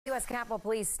U.S. Capitol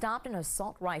Police stopped an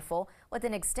assault rifle with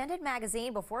an extended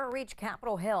magazine before it reached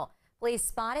Capitol Hill. Police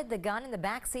spotted the gun in the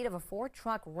backseat of a Ford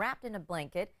truck wrapped in a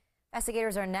blanket.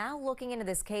 Investigators are now looking into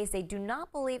this case. They do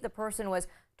not believe the person was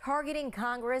targeting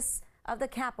Congress of the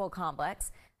Capitol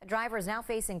complex. The driver is now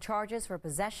facing charges for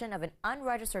possession of an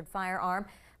unregistered firearm,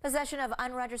 possession of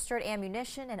unregistered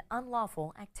ammunition, and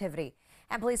unlawful activity.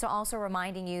 And police are also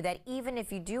reminding you that even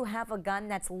if you do have a gun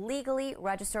that's legally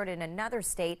registered in another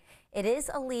state, it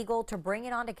is illegal to bring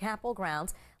it onto Capitol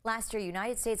grounds. Last year,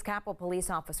 United States Capitol police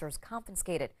officers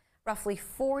confiscated roughly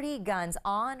 40 guns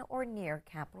on or near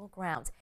Capitol grounds.